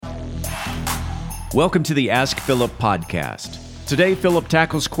Welcome to the Ask Philip podcast. Today, Philip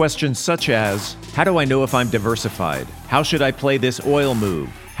tackles questions such as, how do I know if I'm diversified? How should I play this oil move?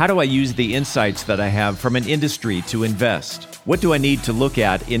 How do I use the insights that I have from an industry to invest? What do I need to look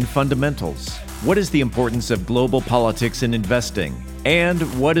at in fundamentals? What is the importance of global politics in investing? And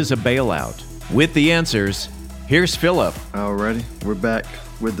what is a bailout? With the answers, here's Philip. Alrighty, we're back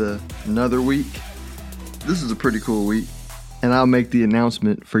with another week. This is a pretty cool week, and I'll make the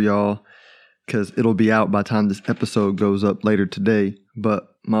announcement for y'all because it'll be out by the time this episode goes up later today. But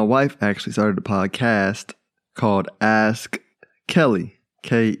my wife actually started a podcast called Ask Kelly,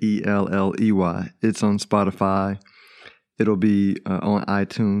 K-E-L-L-E-Y. It's on Spotify. It'll be on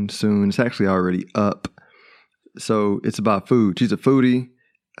iTunes soon. It's actually already up. So it's about food. She's a foodie.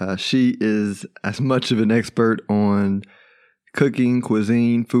 She is as much of an expert on cooking,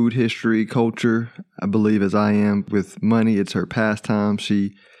 cuisine, food history, culture, I believe, as I am. With money, it's her pastime.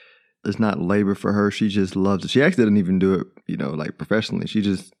 It's not labor for her. She just loves it. She actually doesn't even do it, like professionally. She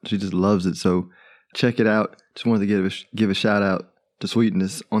just loves it. So check it out. Just wanted to give a shout out to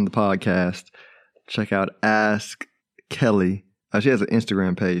Sweetness on the podcast. Check out Ask Kelly. She has an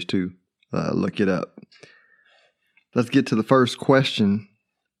Instagram page too. Look it up. Let's get to the first question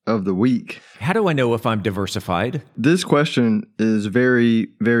of the week. How do I know if I'm diversified? This question is very,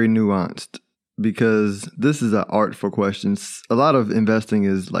 very nuanced because this is an artful question. A lot of investing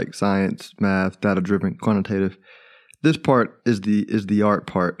is like science, math, data-driven, quantitative. This part is the art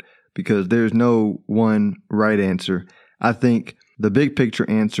part because there's no one right answer. I think the big picture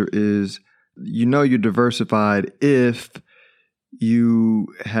answer is you're diversified if you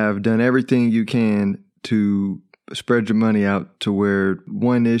have done everything you can to spread your money out to where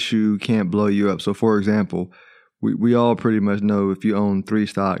one issue can't blow you up. So, for example, we all pretty much know if you own 3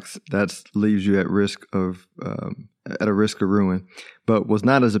 stocks, that leaves you at a risk of ruin. But what's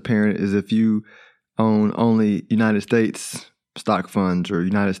not as apparent is if you own only United States stock funds or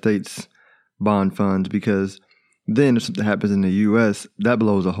United States bond funds, because then if something happens in the U.S., that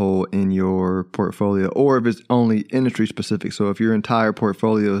blows a hole in your portfolio. Or if it's only industry specific. So if your entire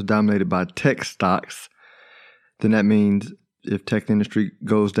portfolio is dominated by tech stocks, then that means if tech industry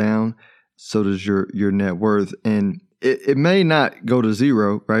goes down, so does your net worth. And it may not go to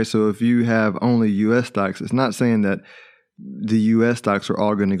zero, right? So if you have only U.S. stocks, it's not saying that the U.S. stocks are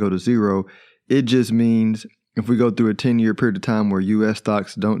all going to go to zero. It just means if we go through a 10-year period of time where U.S.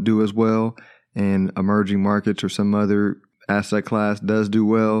 stocks don't do as well and emerging markets or some other asset class does do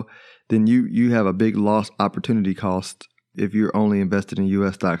well, then you have a big loss opportunity cost if you're only invested in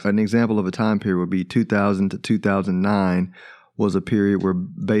U.S. stocks. An example of a time period would be 2000 to 2009 was a period where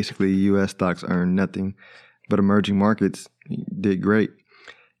basically U.S. stocks earned nothing, but emerging markets did great.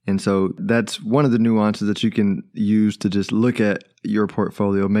 And so that's one of the nuances that you can use to just look at your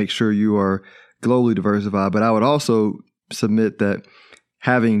portfolio, make sure you are globally diversified. But I would also submit that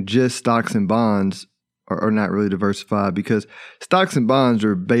having just stocks and bonds are not really diversified because stocks and bonds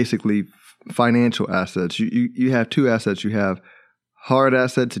are basically financial assets. You have 2 assets. You have hard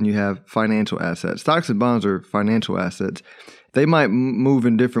assets and you have financial assets. Stocks and bonds are financial assets. They might move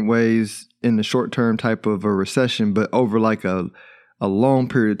in different ways in the short term type of a recession, but over like a long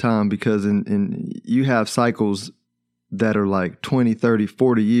period of time, because you have cycles that are like 20, 30,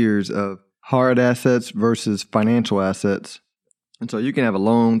 40 years of hard assets versus financial assets. And so you can have a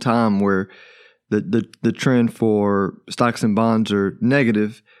long time where the trend for stocks and bonds are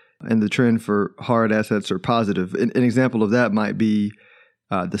negative and the trend for hard assets are positive. An example of that might be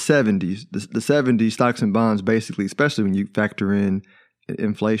the 70s. The 70s stocks and bonds basically, especially when you factor in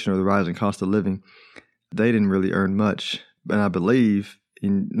inflation or the rising cost of living, they didn't really earn much. And I believe,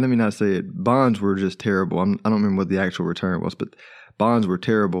 let me not say it, bonds were just terrible. I don't remember what the actual return was, but bonds were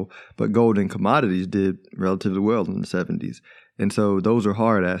terrible. But gold and commodities did relatively well in the 70s. And so those are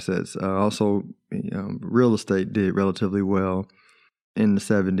hard assets. Also, real estate did relatively well in the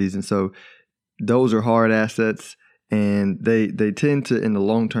 70s. And so those are hard assets. And they tend to, in the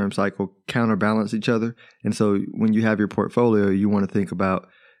long-term cycle, counterbalance each other. And so when you have your portfolio, you want to think about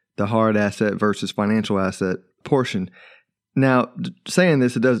the hard asset versus financial asset portion. Now, saying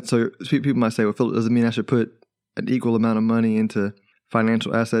this, it doesn't. So people might say, well, Philip, does it mean I should put an equal amount of money into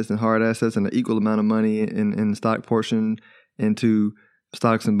financial assets and hard assets and an equal amount of money in the stock portion into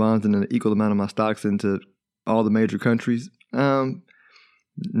stocks and bonds and an equal amount of my stocks into all the major countries?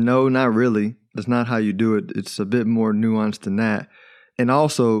 No, not really. That's not how you do it. It's a bit more nuanced than that. And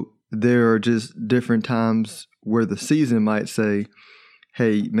also, there are just different times where the season might say,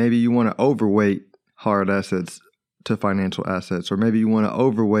 hey, maybe you want to overweight hard assets to financial assets, or maybe you want to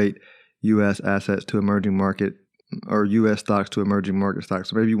overweight U.S. assets to emerging market or U.S. stocks to emerging market stocks.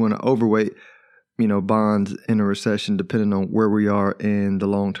 So maybe you want to overweight bonds in a recession depending on where we are in the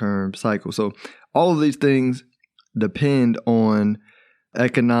long-term cycle. So all of these things depend on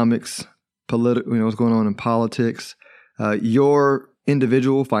economics, political, what's going on in politics, your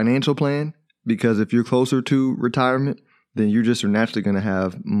individual financial plan, because if you're closer to retirement, then you just are naturally going to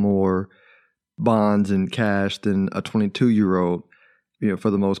have more bonds and cash than a 22-year-old, for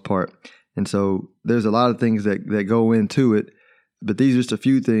the most part. And so there's a lot of things that go into it, but these are just a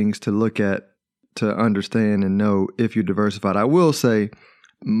few things to look at to understand and know if you're diversified. I will say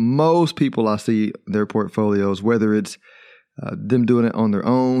most people I see their portfolios, whether it's them doing it on their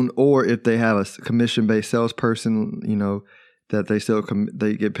own or if they have a commission-based salesperson, that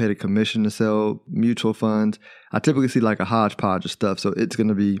they get paid a commission to sell mutual funds. I typically see like a hodgepodge of stuff. So it's going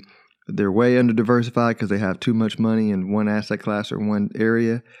to be they're way under diversified because they have too much money in one asset class or one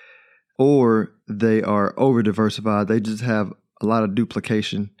area, or they are over diversified. They just have a lot of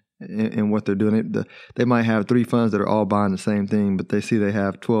duplication in what they're doing. They might have 3 funds that are all buying the same thing, but they see they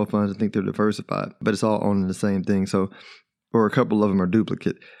have 12 funds and think they're diversified, but it's all owning the same thing. So, or a couple of them are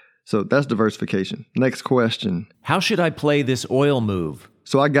duplicate. So that's diversification. Next question. How should I play this oil move?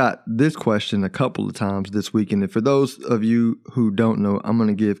 So I got this question a couple of times this week. And for those of you who don't know, I'm going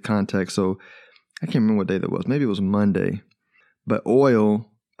to give context. So I can't remember what day that was. Maybe it was Monday. But oil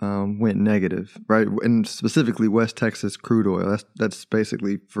went negative, right? And specifically West Texas crude oil. That's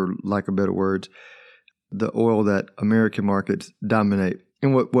basically, for lack of better words, the oil that American markets dominate.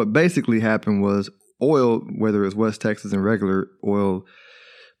 And what basically happened was oil, whether it's West Texas and regular oil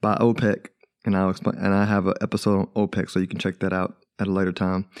by OPEC, and I'll explain, and I have an episode on OPEC, so you can check that out at a later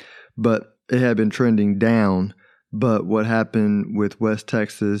time. But it had been trending down. But what happened with West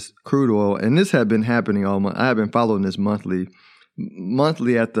Texas crude oil, and this had been happening all month. I have been following this monthly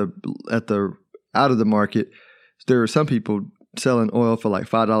at the out of the market. There are some people selling oil for like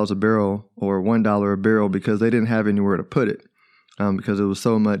 $5 a barrel or $1 a barrel because they didn't have anywhere to put it, because there was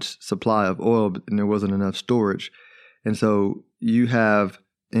so much supply of oil and there wasn't enough storage. And so you have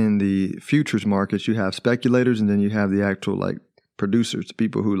in the futures markets, you have speculators, and then you have the actual like producers,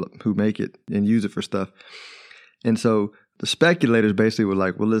 people who make it and use it for stuff. And so the speculators basically were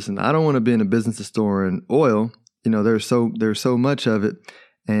like, well, listen, I don't want to be in a business of storing oil. There's so much of it.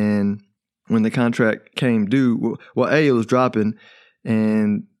 And when the contract came due, it was dropping,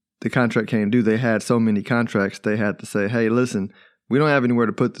 and the contract came due. They had so many contracts, they had to say, hey, listen, we don't have anywhere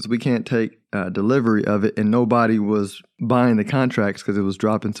to put this. We can't take delivery of it. And nobody was buying the contracts because it was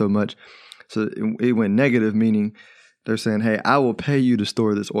dropping so much. So it went negative, meaning they're saying, hey, I will pay you to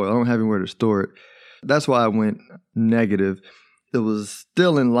store this oil. I don't have anywhere to store it. That's why I went negative. It was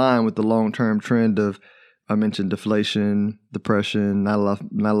still in line with the long-term trend of, I mentioned deflation, depression, not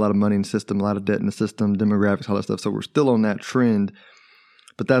a lot of money in the system, a lot of debt in the system, demographics, all that stuff. So we're still on that trend.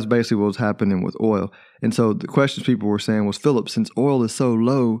 But that's basically what was happening with oil. And so the questions people were saying was, Philip, since oil is so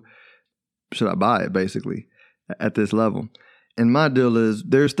low, should I buy it basically at this level? And my deal is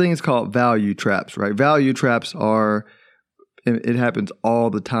there's things called value traps, right? Value traps are, it happens all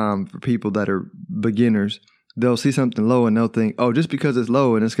the time for people that are beginners. They'll see something low and they'll think, oh, just because it's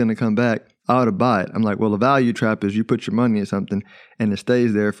low and it's going to come back, I ought to buy it. I'm like, well, a value trap is you put your money in something and it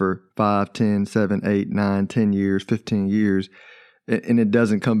stays there for 5, 10, 7, 8, 9, 10 years, 15 years. And it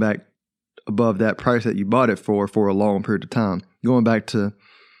doesn't come back above that price that you bought it for a long period of time. Going back to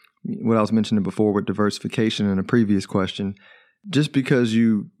what I was mentioning before with diversification in a previous question, just because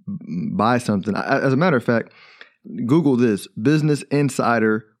you buy something, as a matter of fact, Google this, Business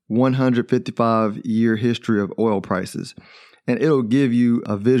Insider 155-year history of oil prices, and it'll give you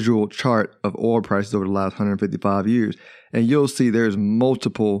a visual chart of oil prices over the last 155 years. And you'll see there's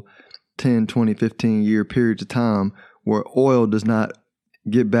multiple 10, 20, 15-year periods of time where oil does not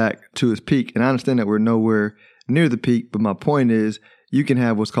get back to its peak. And I understand that we're nowhere near the peak, but my point is you can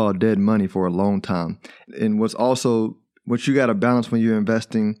have what's called dead money for a long time. And what you got to balance when you're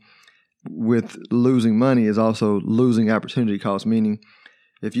investing with losing money is also losing opportunity cost, meaning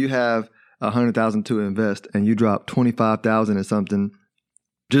if you have $100,000 to invest and you drop $25,000 in something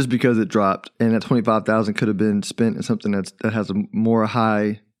just because it dropped, and that $25,000 could have been spent in something that has a more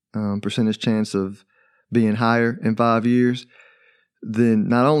high percentage chance of being higher in 5 years, then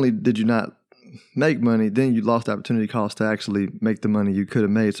not only did you not make money, then you lost opportunity cost to actually make the money you could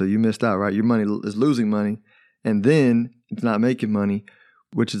have made. So you missed out, right? Your money is losing money, and then it's not making money,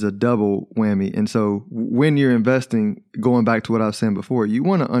 which is a double whammy. And so when you're investing, going back to what I was saying before, you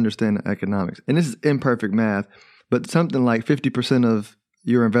want to understand the economics. And this is imperfect math, but something like 50% of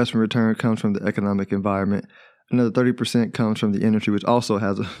your investment return comes from the economic environment. Another 30% comes from the industry, which also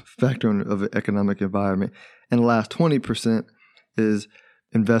has a factor of an economic environment. And the last 20% is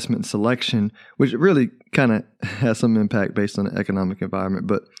investment selection, which really kind of has some impact based on the economic environment.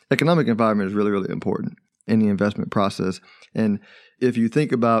 But economic environment is really, really important in the investment process. And if you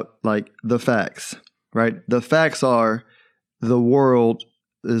think about like the facts, right? The facts are the world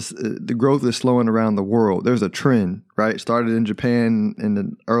is, the growth is slowing around the world. There's a trend, right? Started in Japan in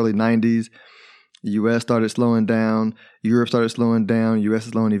the early 90s. The U.S. started slowing down. Europe started slowing down. U.S.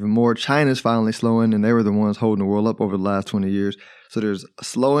 is slowing even more. China's finally slowing, and they were the ones holding the world up over the last 20 years. So there's a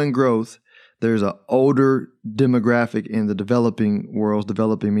slowing growth. There's an older demographic in the developing worlds,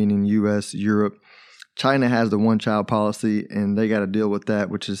 developing meaning U.S., Europe. China has the one-child policy, and they got to deal with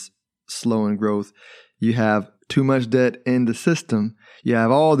that, which is slowing growth. You have too much debt in the system. You have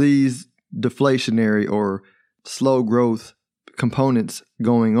all these deflationary or slow growth components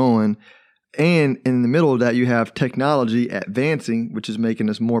going on. And in the middle of that, you have technology advancing, which is making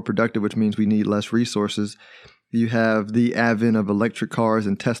us more productive, which means we need less resources. You have the advent of electric cars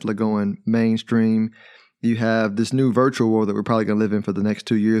and Tesla going mainstream. You have this new virtual world that we're probably going to live in for the next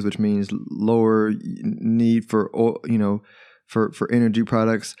 2 years, which means lower need for, for energy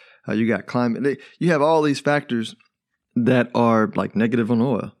products. You got climate. You have all these factors that are like negative on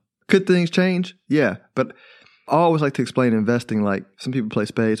oil. Could things change? Yeah, but I always like to explain investing like some people play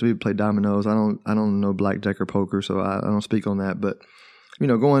spades, some people play dominoes. I don't know blackjack or poker, so I don't speak on that. But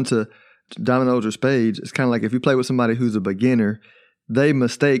going to dominoes or spades, it's kind of like if you play with somebody who's a beginner, they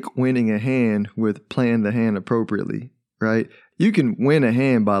mistake winning a hand with playing the hand appropriately, right? You can win a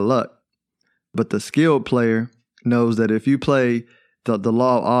hand by luck, but the skilled player knows that if you play, the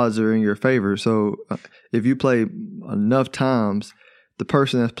law of odds are in your favor. So if you play enough times, the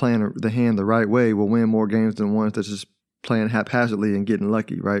person that's playing the hand the right way will win more games than ones that's just playing haphazardly and getting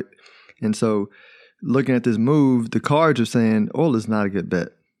lucky, right? And so looking at this move, the cards are saying oil is not a good bet,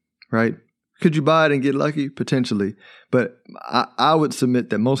 right? Could you buy it and get lucky? Potentially. But I would submit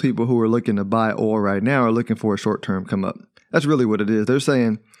that most people who are looking to buy oil right now are looking for a short-term come up. That's really what it is. They're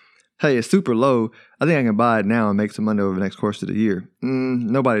saying, hey, it's super low. I think I can buy it now and make some money over the next course of the year.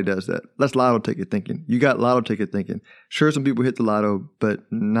 Nobody does that. That's lotto ticket thinking. You got lotto ticket thinking. Sure, some people hit the lotto, but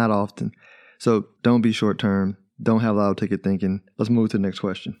not often. So don't be short term. Don't have lotto ticket thinking. Let's move to the next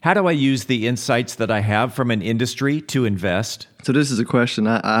question. How do I use the insights that I have from an industry to invest? So this is a question.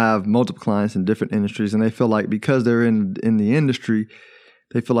 I have multiple clients in different industries, and they feel like because they're in the industry,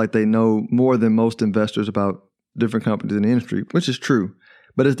 they feel like they know more than most investors about different companies in the industry, which is true.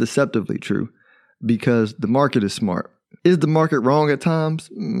 But it's deceptively true because the market is smart. Is the market wrong at times?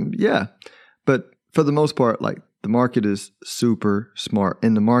 Yeah. But for the most part, like the market is super smart.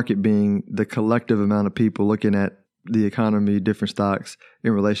 And the market being the collective amount of people looking at the economy, different stocks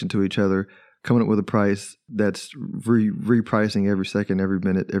in relation to each other, coming up with a price that's repricing every second, every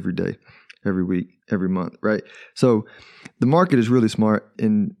minute, every day, every week, every month, right? So the market is really smart,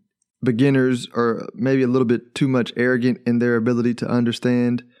 and beginners are maybe a little bit too much arrogant in their ability to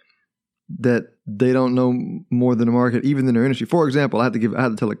understand that they don't know more than the market, even in their industry. For example, I had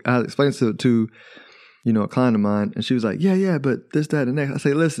to explain to a client of mine, and she was like, yeah, but this, that, and next. I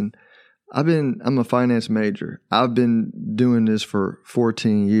say, listen, I'm a finance major. I've been doing this for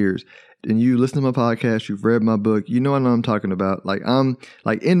 14 years. And you listen to my podcast, you've read my book, I know what I'm talking about. Like I'm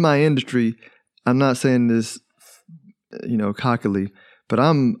like in my industry, I'm not saying this, cockily, but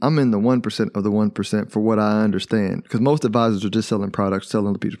I'm in the 1% of the 1% for what I understand, because most advisors are just selling products, selling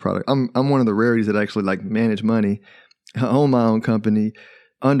other people's product. I'm one of the rarities that actually like manage money, own my own company,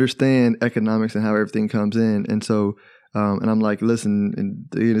 understand economics and how everything comes in. And so, and I'm like, listen, and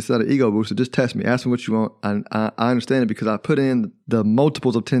it's not an ego booster. Just test me. Ask me what you want. I understand it because I put in the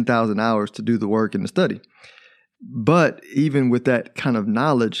multiples of 10,000 hours to do the work and the study. But even with that kind of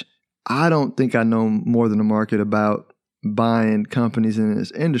knowledge, I don't think I know more than the market about buying companies in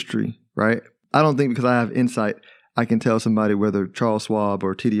this industry, right? I don't think because I have insight, I can tell somebody whether Charles Schwab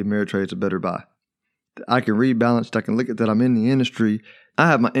or TD Ameritrade is a better buy. I can read balanced. I can look at that. I'm in the industry. I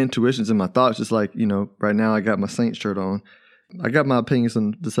have my intuitions and my thoughts, just like, right now I got my Saints shirt on. I got my opinions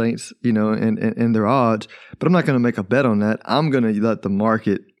on the Saints, and their odds, but I'm not going to make a bet on that. I'm going to let the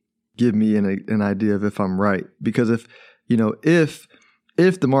market give me an idea of if I'm right. Because if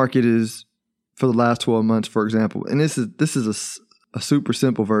the market is, for the last 12 months, for example, and this is a super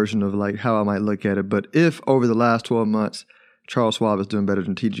simple version of like how I might look at it, but if over the last 12 months, Charles Schwab is doing better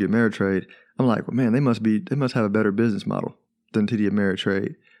than TD Ameritrade, I'm like, well, man, they must have a better business model than TD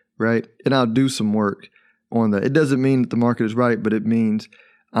Ameritrade, right? And I'll do some work on that. It doesn't mean that the market is right, but it means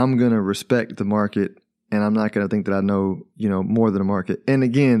I'm going to respect the market, and I'm not going to think that I know, more than the market. And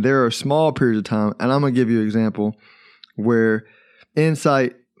again, there are small periods of time, and I'm going to give you an example where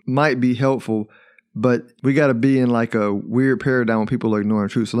insight might be helpful, But we got to be in like a weird paradigm when people are ignoring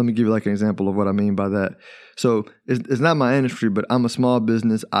truth. So let me give you like an example of what I mean by that. So it's not my industry, but I'm a small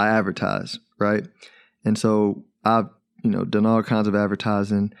business. I advertise, right? And so I've, done all kinds of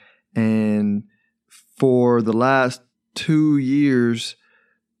advertising. And for the last 2 years,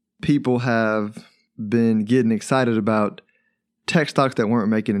 people have been getting excited about tech stocks that weren't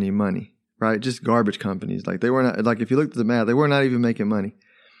making any money, right? Just garbage companies. Like they were not, like if you looked at the math, they were not even making money.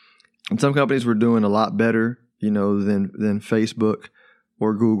 And some companies were doing a lot better, than Facebook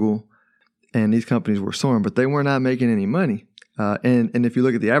or Google. And these companies were soaring, but they were not making any money. And if you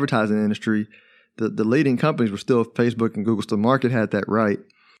look at the advertising industry, the leading companies were still Facebook and Google. So the market had that right.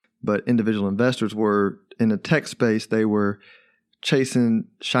 But individual investors were in the tech space. They were chasing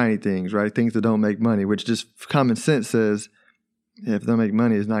shiny things, right? Things that don't make money, which just common sense says, if they don't make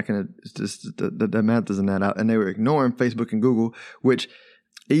money, it's not going to, it's just the math doesn't add out. And they were ignoring Facebook and Google, which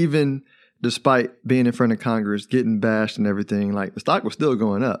even despite being in front of Congress, getting bashed and everything, like the stock was still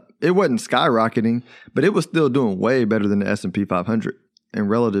going up. It wasn't skyrocketing, but it was still doing way better than the S&P 500 in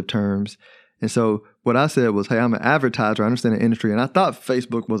relative terms. And so what I said was, hey, I'm an advertiser. I understand the industry. And I thought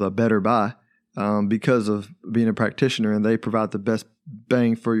Facebook was a better buy because of being a practitioner, and they provide the best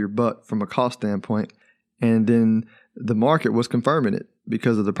bang for your buck from a cost standpoint. And then the market was confirming it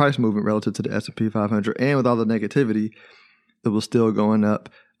because of the price movement relative to the S&P 500, and with all the negativity, it was still going up.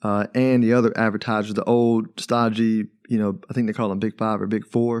 And the other advertisers, the old stodgy, I think they call them Big Five or Big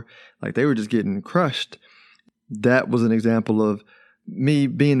Four, like they were just getting crushed. That was an example of me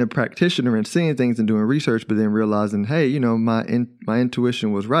being a practitioner and seeing things and doing research, but then realizing, hey, my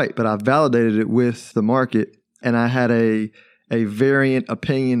intuition was right, but I validated it with the market, and I had a variant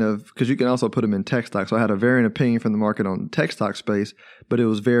opinion of, because you can also put them in tech stocks. So I had a variant opinion from the market on tech stock space, but it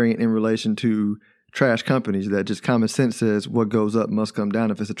was variant in relation to trash companies that just common sense says what goes up must come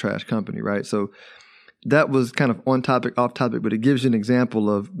down if it's a trash company, right? So that was kind of on topic, off topic, but it gives you an example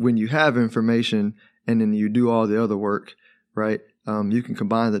of when you have information and then you do all the other work, right? You can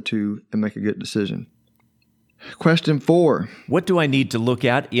combine the two and make a good decision. Question 4. What do I need to look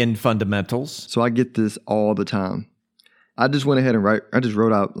at in fundamentals? So I get this all the time. I just went ahead and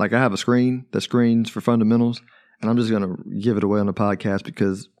wrote out, like I have a screen that screens for fundamentals, and I'm just going to give it away on the podcast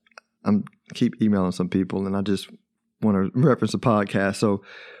because I keep emailing some people and I just want to reference the podcast. So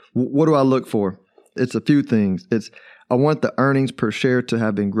what do I look for? It's a few things. I want the earnings per share to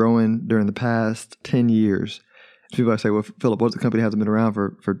have been growing during the past 10 years. People say, well, Philip, what if the company hasn't been around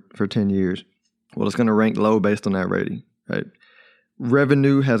for 10 years? Well, it's going to rank low based on that rating, right?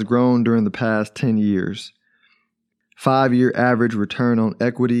 Revenue has grown during the past 10 years. 5-year average return on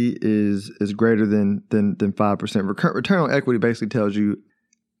equity is greater than 5%. Return on equity basically tells you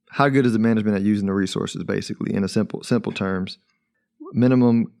how good is the management at using the resources, basically, in a simple terms.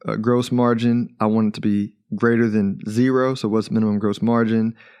 Minimum gross margin, I want it to be greater than 0. So what's minimum gross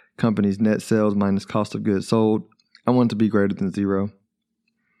margin? Company's net sales minus cost of goods sold. I want it to be greater than 0.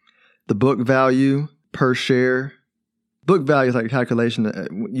 The book value per share. Book value is like a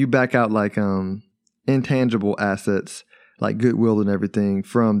calculation. You back out like intangible assets like goodwill and everything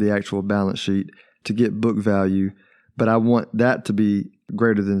from the actual balance sheet to get book value. But I want that to be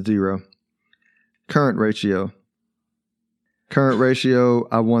greater than 0. Current ratio.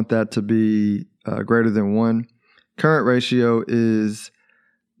 I want that to be greater than 1. Current ratio is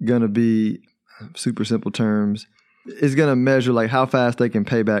going to be, super simple terms, is going to measure like how fast they can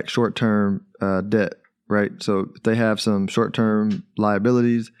pay back short-term debt, right? So if they have some short-term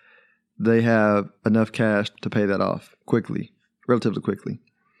liabilities, they have enough cash to pay that off quickly, relatively quickly.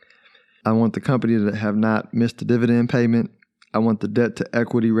 I want the company to have not missed a dividend payment. I want the debt to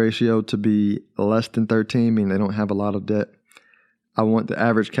equity ratio to be less than 13, meaning they don't have a lot of debt. I want the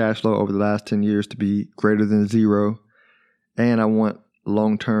average cash flow over the last 10 years to be greater than 0. And I want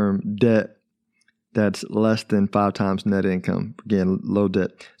long-term debt that's less than 5 times net income. Again, low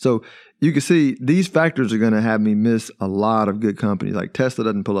debt. So you can see these factors are going to have me miss a lot of good companies. Like Tesla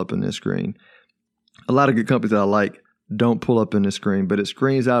doesn't pull up in this screen. A lot of good companies that I like don't pull up in this screen, but it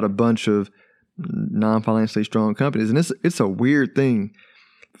screens out a bunch of non-financially strong companies. And it's a weird thing.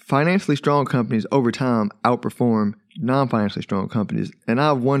 Financially strong companies over time outperform non-financially strong companies. And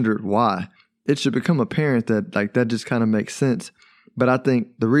I've wondered why. It should become apparent that like that just kind of makes sense. But I think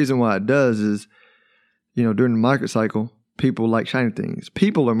the reason why it does is, during the market cycle, people like shiny things.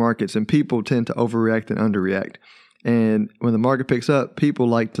 People are markets, and people tend to overreact and underreact. And when the market picks up, people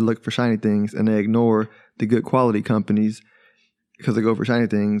like to look for shiny things, and they ignore the good quality companies because they go for shiny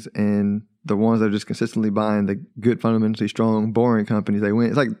things. And the ones that are just consistently buying the good, fundamentally strong, boring companies, they win.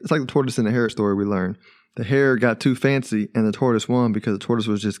 It's like the tortoise and the hare story we learned. The hare got too fancy, and the tortoise won because the tortoise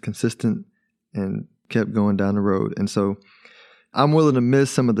was just consistent and kept going down the road. And so I'm willing to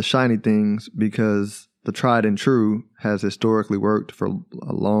miss some of the shiny things because the tried and true has historically worked for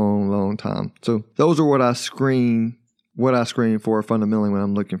a long, long time. So those are what I screen for fundamentally when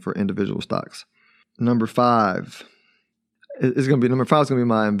I'm looking for individual stocks. Number 5 is going to be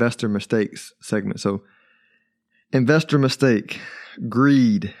my investor mistakes segment. So investor mistake,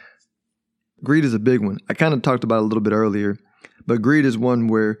 greed. Greed is a big one. I kind of talked about it a little bit earlier, but greed is one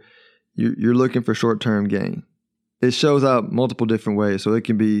where you're looking for short-term gain. It shows out multiple different ways. So it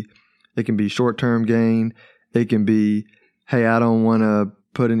can be short-term gain. It can be, hey, I don't want to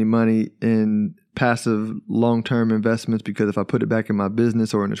put any money in passive long-term investments because if I put it back in my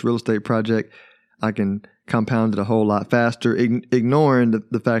business or in this real estate project, I can compound it a whole lot faster, ignoring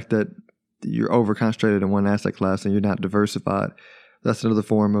the fact that you're over-concentrated in one asset class and you're not diversified. That's another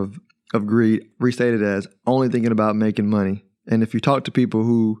form of greed, restated as only thinking about making money. And if you talk to people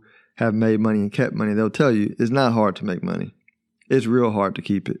who have made money and kept money, they'll tell you it's not hard to make money. It's real hard to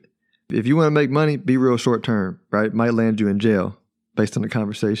keep it. If you want to make money, be real short term, right? Might land you in jail based on the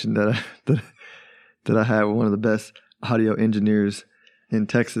conversation that I had with one of the best audio engineers in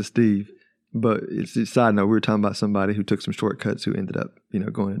Texas, Steve. But it's a side note, we were talking about somebody who took some shortcuts who ended up,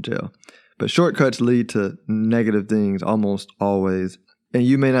 going to jail. But shortcuts lead to negative things almost always. And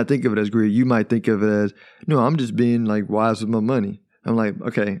you may not think of it as greed. You might think of it as, no, I'm just being like wise with my money. I'm like,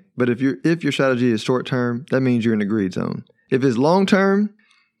 okay, but if your strategy is short term, that means you're in the greed zone. If it's long term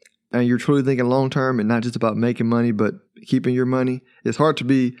and you're truly thinking long term and not just about making money, but keeping your money, it's hard to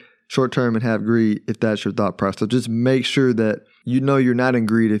be short term and have greed if that's your thought process. So just make sure that you're not in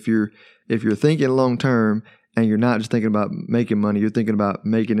greed if you're thinking long term and you're not just thinking about making money, you're thinking about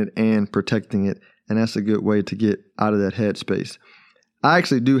making it and protecting it. And that's a good way to get out of that headspace. I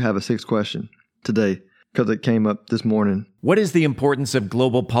actually do have a 6th question today because it came up this morning. What is the importance of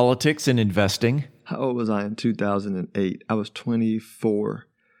global politics in investing? How old was I in 2008? I was 24.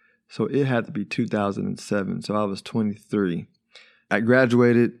 So it had to be 2007. So I was 23. I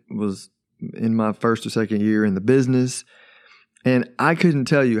graduated, was in my first or second year in the business. And I couldn't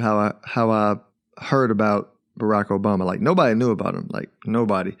tell you how I heard about Barack Obama. Like nobody knew about him, like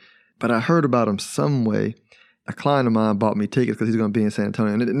nobody. But I heard about him some way. A client of mine bought me tickets because he's going to be in San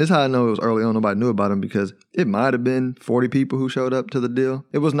Antonio. And this is how I know it was early on. Nobody knew about him because it might have been 40 people who showed up to the deal.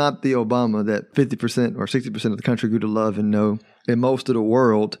 It was not the Obama that 50% or 60% of the country grew to love and know. And most of the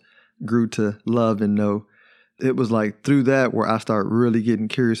world grew to love and know. It was like through that where I started really getting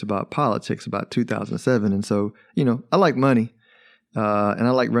curious about politics about 2007. And so, I like money and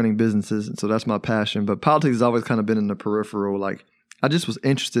I like running businesses. And so that's my passion. But politics has always kind of been in the peripheral. Like I just was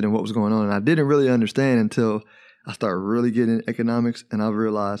interested in what was going on. And I didn't really understand until I started really getting into economics. And I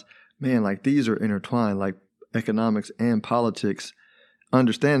realized, man, like these are intertwined, like economics and politics.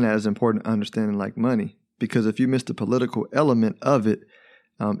 Understanding that is important to understanding like money. Because if you miss the political element of it,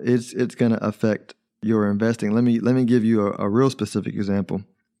 it's going to affect your investing. Let me give you a real specific example.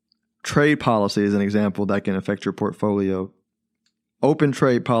 Trade policy is an example that can affect your portfolio. Open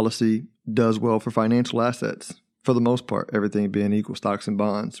trade policy does well for financial assets for the most part, everything being equal, stocks and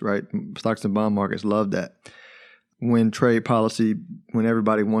bonds, right? Stocks and bond markets love that. When trade policy, when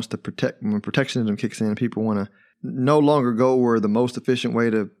everybody wants to protect, when protectionism kicks in, people want to no longer go where the most efficient way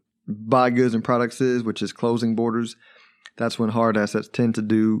to buy goods and products is, which is closing borders. That's when hard assets tend to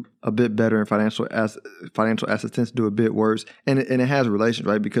do a bit better and financial assets tend to do a bit worse. And it has relations,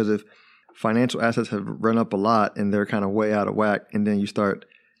 right? Because if financial assets have run up a lot and they're kind of way out of whack, and then you start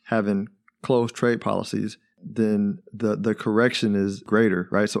having closed trade policies, then the correction is greater,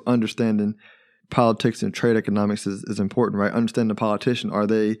 right? So understanding politics and trade economics is important, right? Understanding the politician. Are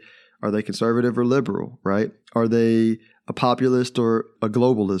they conservative or liberal, right? Are they a populist or a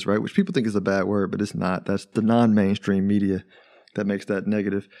globalist, right? Which people think is a bad word, but it's not. That's the non-mainstream media that makes that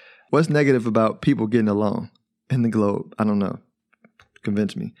negative. What's negative about people getting along in the globe? I don't know.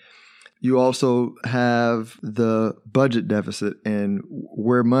 Convince me. You also have the budget deficit and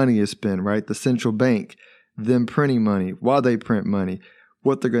where money is spent, right? The central bank, them printing money, why they print money,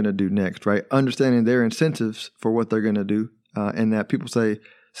 what they're going to do next, right? Understanding their incentives for what they're going to do, and that people say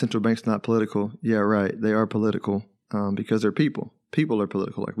central bank's not political. Yeah, right. They are political because they're people. People are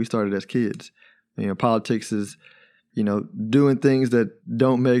political. Like we started as kids. Politics is, doing things that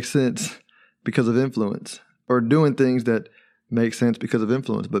don't make sense because of influence, or doing things that make sense because of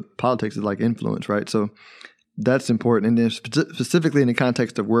influence. But politics is like influence, right? So that's important. And then specifically in the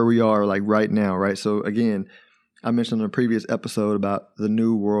context of where we are like right now, right? So again, I mentioned in a previous episode about the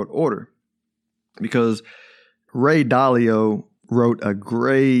New World Order, because Ray Dalio wrote a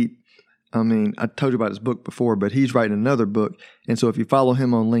great, I told you about his book before, but he's writing another book. And so if you follow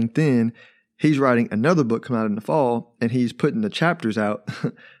him on LinkedIn, he's writing another book coming out in the fall, and he's putting the chapters out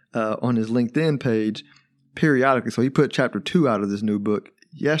on his LinkedIn page periodically. So he put chapter 2 out of this new book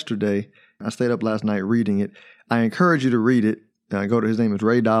yesterday. I stayed up last night reading it. I encourage you to read it. His name is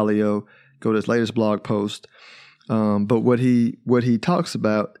Ray Dalio. Go to his latest blog post. But what he talks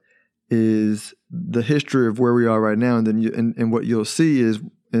about is the history of where we are right now, and then and what you'll see is,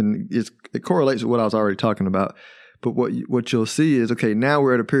 and it correlates with what I was already talking about. But what you'll see is, okay, now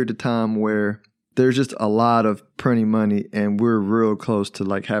we're at a period of time where there's just a lot of printing money, and we're real close to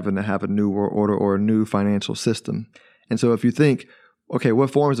like having to have a new world order or a new financial system. And so if you think, okay,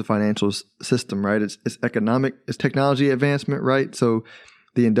 what forms the financial system, right? It's economic, it's technology advancement, right? So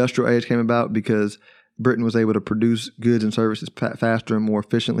the industrial age came about because Britain was able to produce goods and services faster and more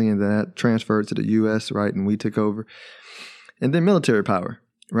efficiently, and that transferred to the U.S., right? And we took over. And then military power,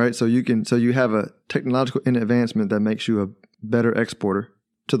 right? So you have a technological advancement that makes you a better exporter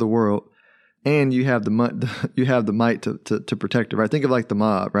to the world, and you have the might to protect it, right? Think of like the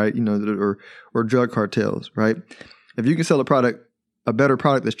mob, right? Or drug cartels, right? If you can sell a better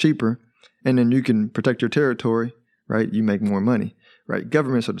product that's cheaper, and then you can protect your territory, right? You make more money. Right,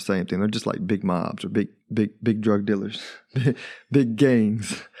 governments are the same thing. They're just like big mobs or big drug dealers, big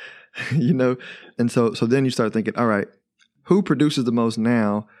gangs, And so then you start thinking, all right, who produces the most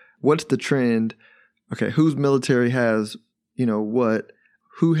now? What's the trend? Okay, whose military has what?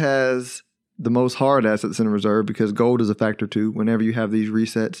 Who has the most hard assets in reserve? Because gold is a factor too. Whenever you have these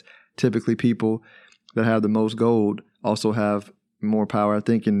resets, typically people that have the most gold also have more power. I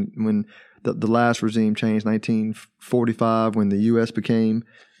think when the last regime changed, 1945, when the U.S. became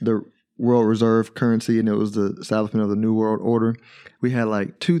the world reserve currency, and it was the establishment of the New World Order. We had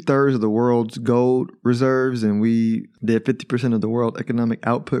like 2/3 of the world's gold reserves, and we did 50% of the world economic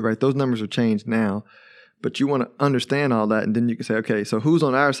output, right? Those numbers have changed now, but you want to understand all that, and then you can say, okay, so who's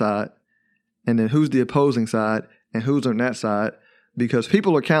on our side, and then who's the opposing side, and who's on that side? Because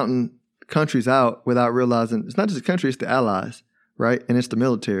people are counting countries out without realizing it's not just the country, it's the allies, right? And it's the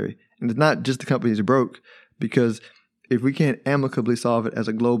military. And it's not just the companies broke, because if we can't amicably solve it as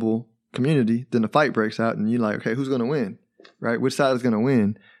a global community, then the fight breaks out, and you're like, okay, who's going to win, right? Which side is going to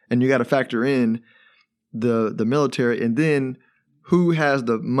win? And you got to factor in the military, and then who has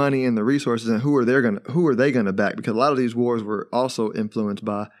the money and the resources, and who are they going to back? Because a lot of these wars were also influenced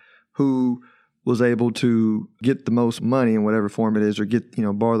by who was able to get the most money in whatever form it is, or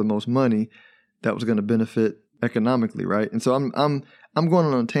borrow the most money that was going to benefit economically, right? And so I'm going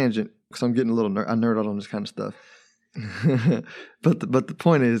on a tangent because I'm getting a little I nerd out on this kind of stuff. but the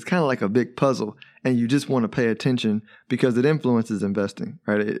point is, it's kind of like a big puzzle, and you just want to pay attention because it influences investing,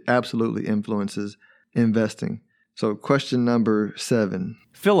 right? It absolutely influences investing. So question number 7.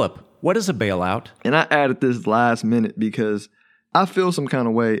 Philip, what is a bailout? And I added this last minute because I feel some kind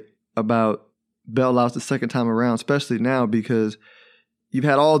of way about bailouts the second time around, especially now because you've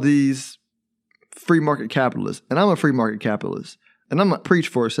had all these free market capitalists, and I'm a free market capitalist. And I'm going to preach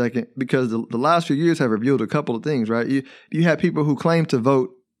for a second because the last few years have revealed a couple of things, right? You have people who claim to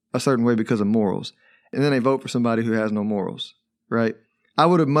vote a certain way because of morals, and then they vote for somebody who has no morals, right? I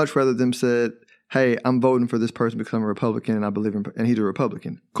would have much rather them said, hey, I'm voting for this person because I'm a Republican and I believe in, and he's a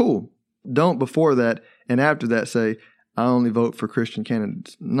Republican. Cool. Don't before that and after that say, I only vote for Christian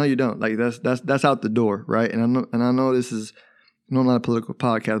candidates. No, you don't. Like that's out the door, right? And I know this is not a political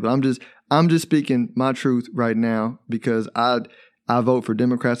podcast, but I'm just speaking my truth right now because I vote for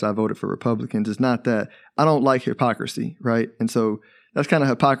Democrats. I voted for Republicans. It's not that. I don't like hypocrisy, right? And so that's kind of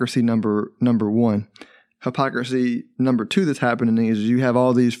hypocrisy number 1. Hypocrisy number 2 that's happening is you have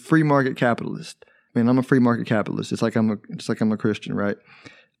all these free market capitalists. I mean, I'm a free market capitalist. It's like I'm a Christian, right?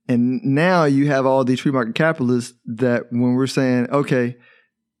 And now you have all these free market capitalists that when we're saying, okay,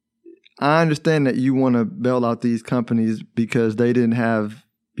 I understand that you want to bail out these companies because they didn't have,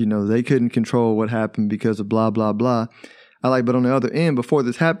 they couldn't control what happened because of blah, blah, blah. But on the other end, before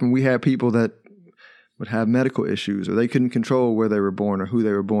this happened, we had people that would have medical issues, or they couldn't control where they were born or who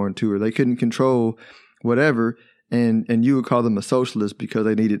they were born to, or they couldn't control whatever. And you would call them a socialist because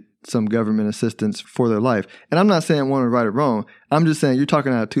they needed some government assistance for their life. And I'm not saying one is right or wrong. I'm just saying you're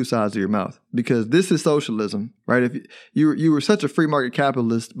talking out of two sides of your mouth because this is socialism, right? If you were such a free market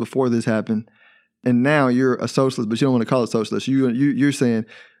capitalist before this happened, and now you're a socialist, but you don't want to call it socialist. You're saying,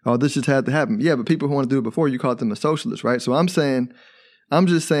 oh, this just had to happen. Yeah, but people who want to do it before, you called them a socialist, right? So I'm just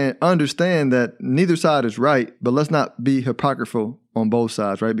saying, understand that neither side is right, but let's not be hypocritical on both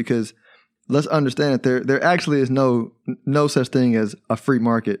sides, right? Because let's understand that there actually is no such thing as a free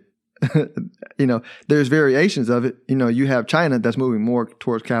market. There's variations of it. You have China that's moving more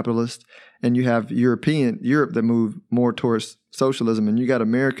towards capitalist, and you have Europe that move more towards socialism, and you got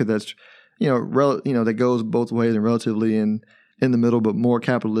America that's that goes both ways and relatively in the middle, but more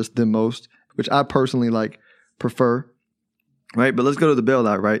capitalist than most, which I personally prefer, right? But let's go to the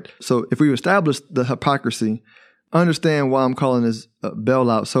bailout, right? So if we establish the hypocrisy, understand why I'm calling this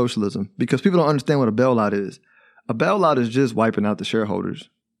bailout socialism, because people don't understand what a bailout is. A bailout is just wiping out the shareholders.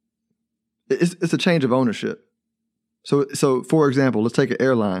 It's a change of ownership. So for example, let's take an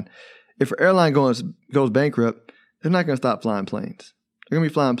airline. If an airline goes bankrupt, they're not going to stop flying planes. They're going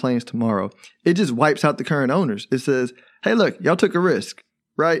to be flying planes tomorrow. It just wipes out the current owners. It says, hey, look, y'all took a risk,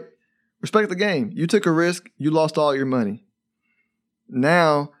 right? Respect the game. You took a risk. You lost all your money.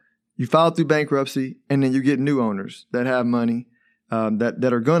 Now you filed through bankruptcy, and then you get new owners that have money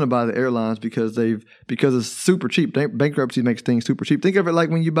that are going to buy the airlines because it's super cheap. Bankruptcy makes things super cheap. Think of it like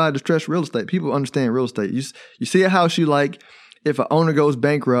when you buy distressed real estate. People understand real estate. You see a house you like. If an owner goes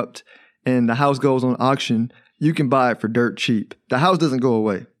bankrupt and the house goes on auction, you can buy it for dirt cheap. The house doesn't go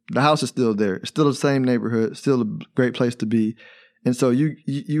away. The house is still there. It's still the same neighborhood. It's still a great place to be. And so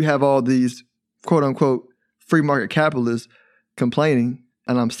you have all these quote unquote free market capitalists complaining.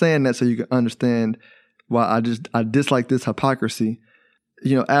 And I'm saying that so you can understand why I dislike this hypocrisy.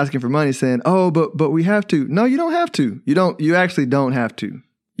 Asking for money, saying, "Oh, but we have to." No, you don't have to. You actually don't have to.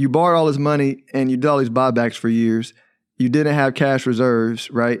 You borrowed all this money and you did all these buybacks for years. You didn't have cash reserves,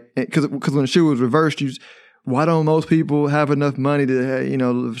 right? Because when the shoe was reversed, why don't most people have enough money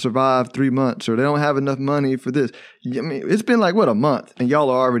to survive 3 months, or they don't have enough money for this? I mean, it's been a month, and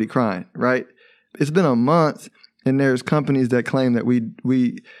y'all are already crying, right? It's been a month, and there's companies that claim that we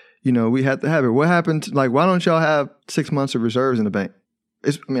have to have it. What happened? Why don't y'all have 6 months of reserves in the bank?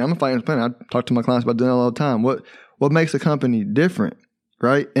 I'm a finance planner. I talk to my clients about doing that all the time. What makes a company different,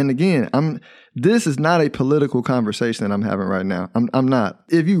 right? And again, this is not a political conversation that I'm having right now. I'm not.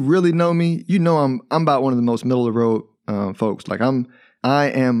 If you really know me, I'm about one of the most middle of the road folks.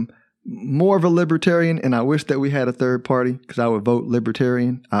 I am more of a libertarian, and I wish that we had a third party because I would vote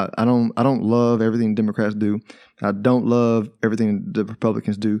libertarian. I don't love everything Democrats do. I don't love everything the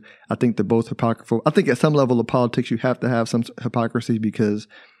Republicans do. I think they're both hypocritical. I think at some level of politics you have to have some hypocrisy because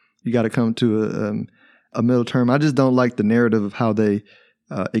you got to come to a middle term. I just don't like the narrative of how they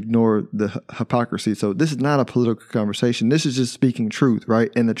ignore the hypocrisy. So this is not a political conversation. This is just speaking truth,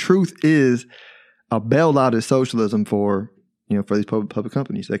 right? And the truth is a bailout is socialism for these public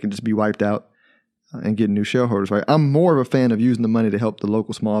companies. They can just be wiped out and get new shareholders, right? I'm more of a fan of using the money to help the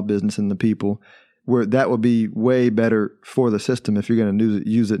local small business and the people, where that would be way better for the system if you're going to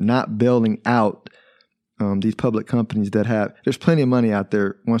use it, not bailing out these public companies there's plenty of money out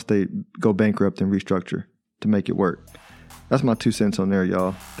there once they go bankrupt and restructure to make it work. That's my 2 cents on there,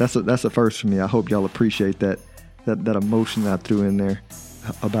 y'all. That's a first for me. I hope y'all appreciate that emotion that I threw in there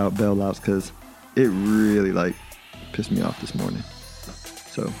about bailouts, because it really pissed me off this morning.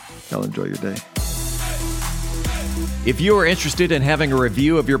 So y'all enjoy your day. If you are interested in having a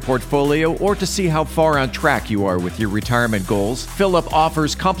review of your portfolio or to see how far on track you are with your retirement goals, Philip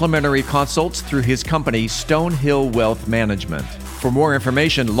offers complimentary consults through his company, Stonehill Wealth Management. For more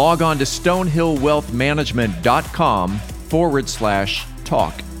information, log on to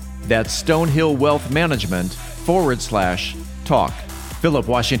stonehillwealthmanagement.com/talk. That's stonehillwealthmanagement.com/talk. Philip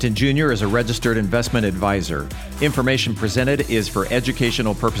Washington Jr. is a registered investment advisor. Information presented is for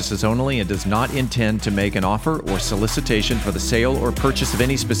educational purposes only and does not intend to make an offer or solicitation for the sale or purchase of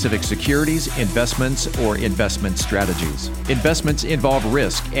any specific securities, investments, or investment strategies. Investments involve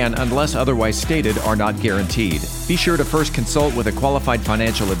risk and, unless otherwise stated, are not guaranteed. Be sure to first consult with a qualified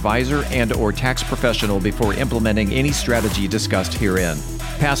financial advisor and/or tax professional before implementing any strategy discussed herein.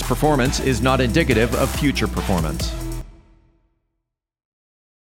 Past performance is not indicative of future performance.